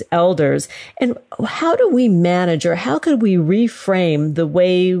of these elders. And how do we manage, or how could we reframe the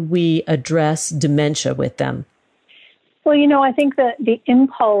way we address dementia with them? Well, I think that the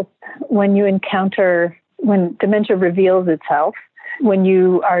impulse when dementia reveals itself, when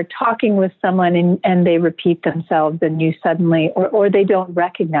you are talking with someone and they repeat themselves and you suddenly, or they don't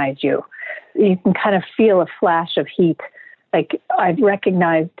recognize you, you can kind of feel a flash of heat, like I've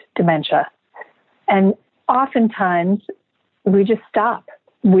recognized dementia. And oftentimes, we just stop.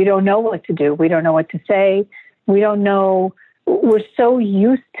 We don't know what to do. We don't know what to say. We don't know. We're so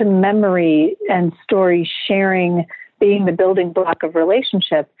used to memory and story sharing being the building block of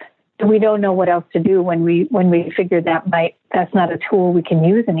relationship that we don't know what else to do when we figure that's not a tool we can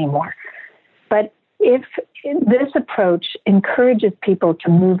use anymore. But if this approach encourages people to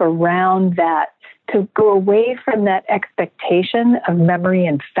move around that, to go away from that expectation of memory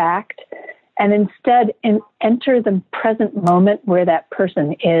and fact, and instead enter the present moment where that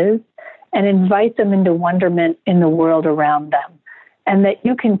person is and invite them into wonderment in the world around them. And that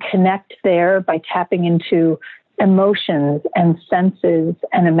you can connect there by tapping into emotions and senses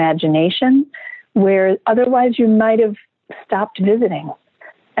and imagination, where otherwise you might have stopped visiting.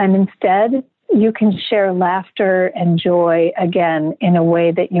 And instead, you can share laughter and joy again in a way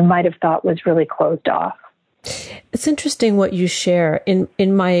that you might have thought was really closed off. It's interesting what you share.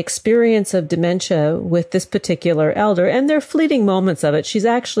 In my experience of dementia with this particular elder, and there are fleeting moments of it, she's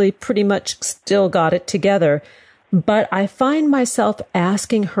actually pretty much still got it together. But I find myself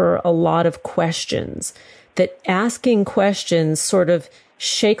asking her a lot of questions, that asking questions sort of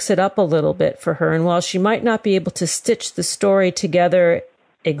shakes it up a little bit for her. And while she might not be able to stitch the story together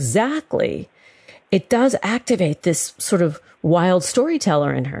exactly, it does activate this sort of wild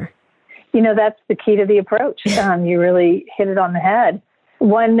storyteller in her. That's the key to the approach. You really hit it on the head.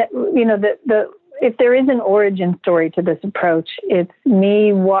 If there is an origin story to this approach, it's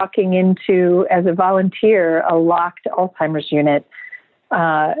me walking into, as a volunteer, a locked Alzheimer's unit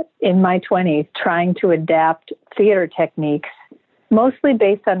in my 20s, trying to adapt theater techniques, mostly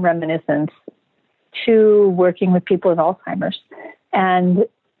based on reminiscence, to working with people with Alzheimer's. And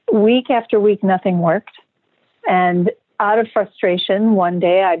week after week, nothing worked. And out of frustration, one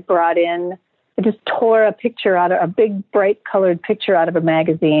day I just tore a picture a big bright colored picture out of a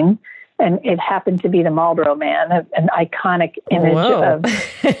magazine, and it happened to be the Marlboro Man, an iconic image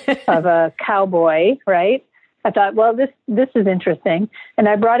of a cowboy, right? I thought, well, this is interesting. And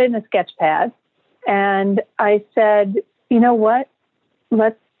I brought in a sketch pad and I said, you know what?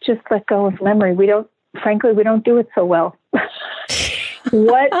 Let's just let go of memory. We don't do it so well.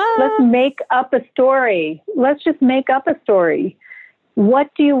 Let's make up a story. Let's just make up a story. What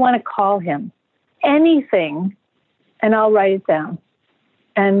do you want to call him? Anything, and I'll write it down.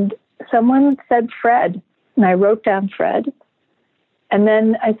 And someone said Fred, and I wrote down Fred. And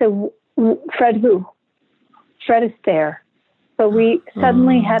then I said, Fred who? Fred Astaire. So we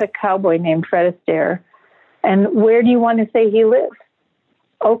suddenly had a cowboy named Fred Astaire. And where do you want to say he lives?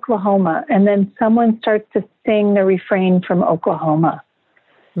 Oklahoma. And then someone starts to sing the refrain from Oklahoma.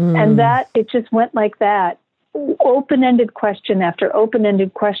 And it just went like that. Open-ended question after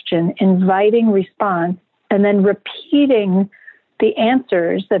open-ended question, inviting response, and then repeating the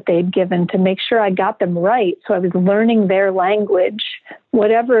answers that they'd given to make sure I got them right. So I was learning their language,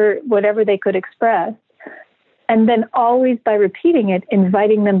 whatever they could express. And then always by repeating it,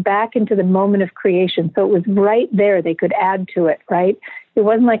 inviting them back into the moment of creation. So it was right there. They could add to it, right? It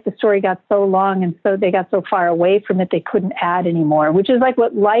wasn't like the story got so long and so they got so far away from it they couldn't add anymore, which is like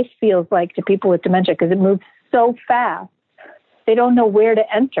what life feels like to people with dementia because it moves so fast. They don't know where to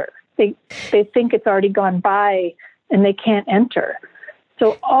enter. They think it's already gone by and they can't enter.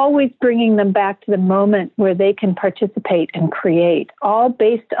 So always bringing them back to the moment where they can participate and create, all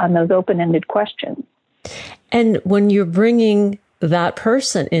based on those open-ended questions. And when you're bringing that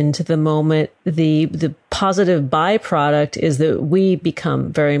person into the moment, the positive byproduct is that we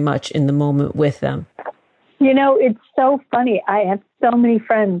become very much in the moment with them. You know, it's so funny. I have so many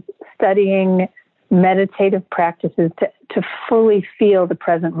friends studying meditative practices to fully feel the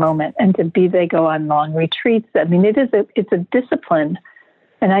present moment and they go on long retreats. I mean, it's a discipline.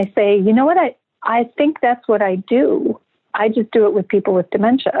 And I say, you know what? I think that's what I do. I just do it with people with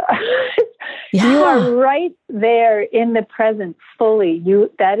dementia. Yeah. You are right there in the present fully.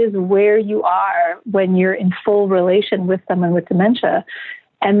 That is where you are when you're in full relation with someone with dementia.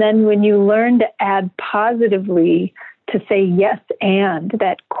 And then when you learn to add positively, to say yes and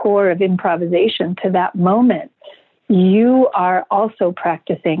that core of improvisation to that moment, you are also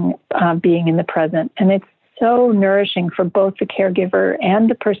practicing being in the present. And it's so nourishing for both the caregiver and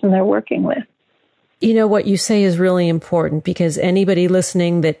the person they're working with. You know, what you say is really important because anybody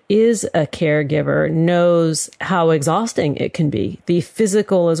listening that is a caregiver knows how exhausting it can be, the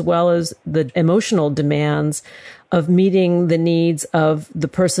physical as well as the emotional demands of meeting the needs of the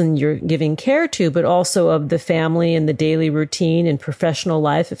person you're giving care to, but also of the family and the daily routine and professional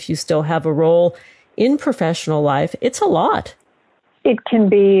life. If you still have a role in professional life, it's a lot. It can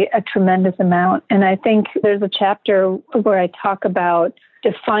be a tremendous amount. And I think there's a chapter where I talk about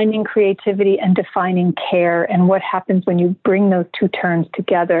defining creativity and defining care and what happens when you bring those two terms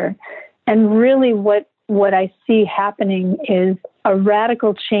together. And really what I see happening is a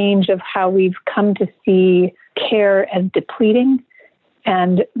radical change of how we've come to see care as depleting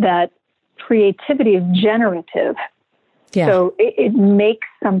and that creativity is generative. Yeah. So it makes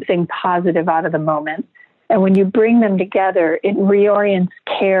something positive out of the moment. And when you bring them together, it reorients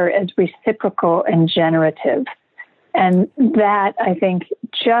care as reciprocal and generative. And that, I think,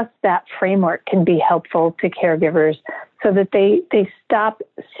 just that framework can be helpful to caregivers so that they stop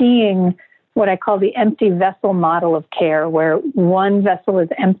seeing what I call the empty vessel model of care, where one vessel is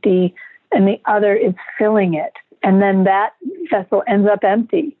empty and the other is filling it. And then that vessel ends up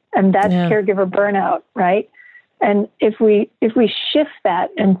empty. And that's caregiver burnout, right? And if we shift that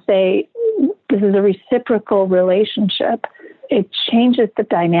and say, this is a reciprocal relationship, it changes the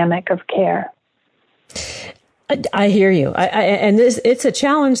dynamic of care. I hear you. And it's a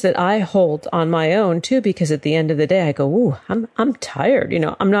challenge that I hold on my own too, because at the end of the day, I go, ooh, I'm tired. You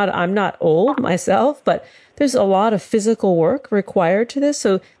know, I'm not old myself, but there's a lot of physical work required to this.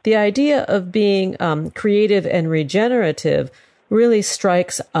 So the idea of being creative and regenerative really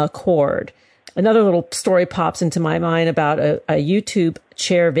strikes a chord. Another little story pops into my mind about a YouTube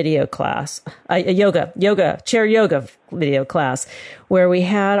chair video class, a chair yoga video class, where we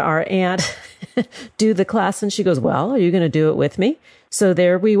had our aunt do the class, and she goes, well, are you going to do it with me? So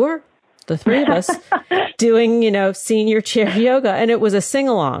there we were, the three of us doing, senior chair yoga, and it was a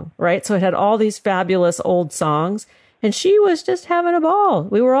sing-along, right? So it had all these fabulous old songs, and she was just having a ball.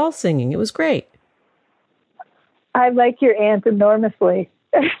 We were all singing. It was great. I like your aunt enormously.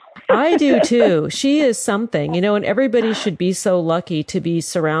 I do too. She is something, and everybody should be so lucky to be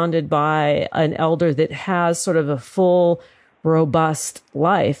surrounded by an elder that has sort of a full, robust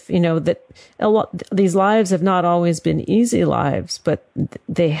life. That these lives have not always been easy lives, but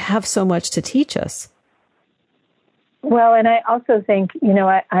they have so much to teach us. Well, and I also think,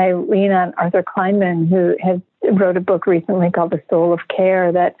 I lean on Arthur Kleinman, who wrote a book recently called The Soul of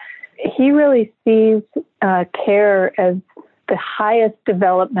Care, that he really sees care as the highest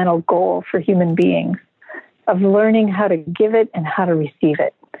developmental goal for human beings, of learning how to give it and how to receive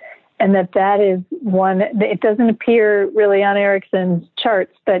it. And that is one, it doesn't appear really on Erickson's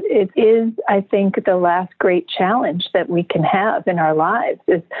charts, but it is, I think, the last great challenge that we can have in our lives,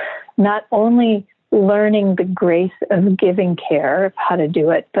 is not only learning the grace of giving care, of how to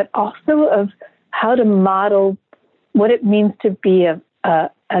do it, but also of how to model what it means to be a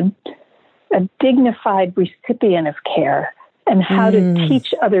dignified recipient of care, and how to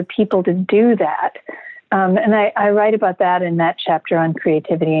teach other people to do that. And I write about that in that chapter on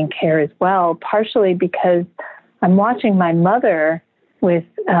creativity and care as well, partially because I'm watching my mother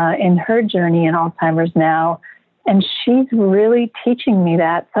in her journey in Alzheimer's now, and she's really teaching me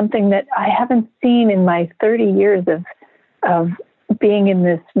that, something that I haven't seen in my 30 years of being in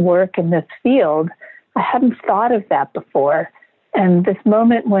this work in this field, I hadn't thought of that before. And this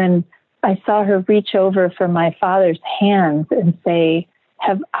moment when I saw her reach over for my father's hands and say,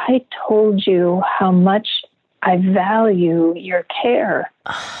 have I told you how much I value your care?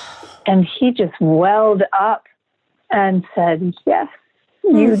 And he just welled up and said, yes,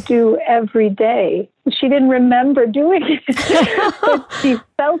 you do every day. She didn't remember doing it, but she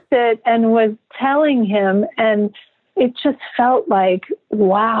felt it and was telling him. And it just felt like,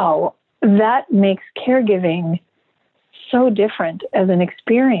 wow, that makes caregiving so different as an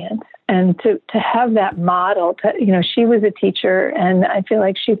experience. And to have that model, she was a teacher, and I feel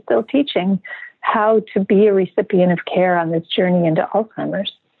like she's still teaching how to be a recipient of care on this journey into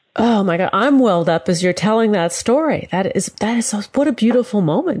Alzheimer's. Oh my God, I'm welled up as you're telling that story. That is what a beautiful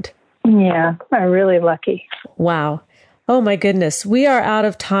moment. Yeah, I'm really lucky. Wow. Oh my goodness. We are out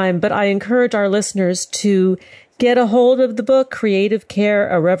of time, but I encourage our listeners to get a hold of the book, Creative Care,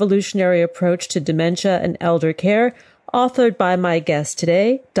 A Revolutionary Approach to Dementia and Elder Care, authored by my guest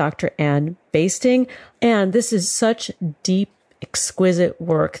today, Dr. Ann Basting. And this is such deep, exquisite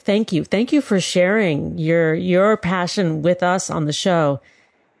work. Thank you. Thank you for sharing your passion with us on the show.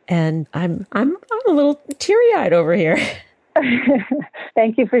 And I'm a little teary-eyed over here.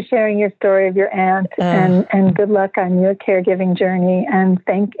 Thank you for sharing your story of your aunt, and good luck on your caregiving journey. And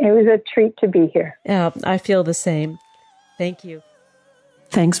it was a treat to be here. Yeah, I feel the same. Thank you.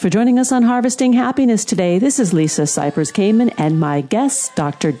 Thanks for joining us on Harvesting Happiness today. This is Lisa Cypers Kamen and my guests,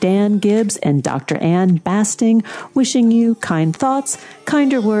 Dr. Dan Gibbs and Dr. Ann Basting, wishing you kind thoughts,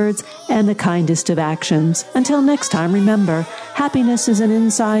 kinder words, and the kindest of actions. Until next time, remember, happiness is an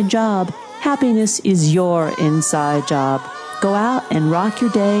inside job. Happiness is your inside job. Go out and rock your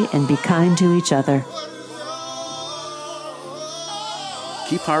day and be kind to each other.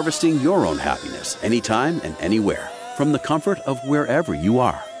 Keep harvesting your own happiness anytime and anywhere, from the comfort of wherever you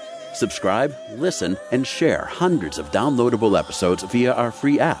are. Subscribe, listen, and share hundreds of downloadable episodes via our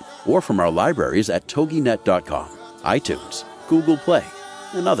free app or from our libraries at toginet.com, iTunes, Google Play,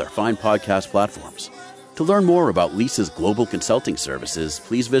 and other fine podcast platforms. To learn more about Lisa's global consulting services,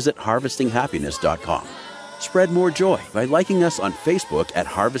 please visit harvestinghappiness.com. Spread more joy by liking us on Facebook at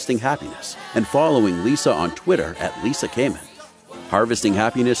Harvesting Happiness and following Lisa on Twitter at Lisa Kamen. Harvesting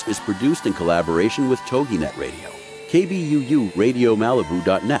Happiness is produced in collaboration with TogiNet Radio, KBUU Radio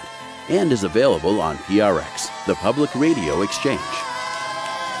Malibu.net, and is available on PRX, the Public Radio Exchange.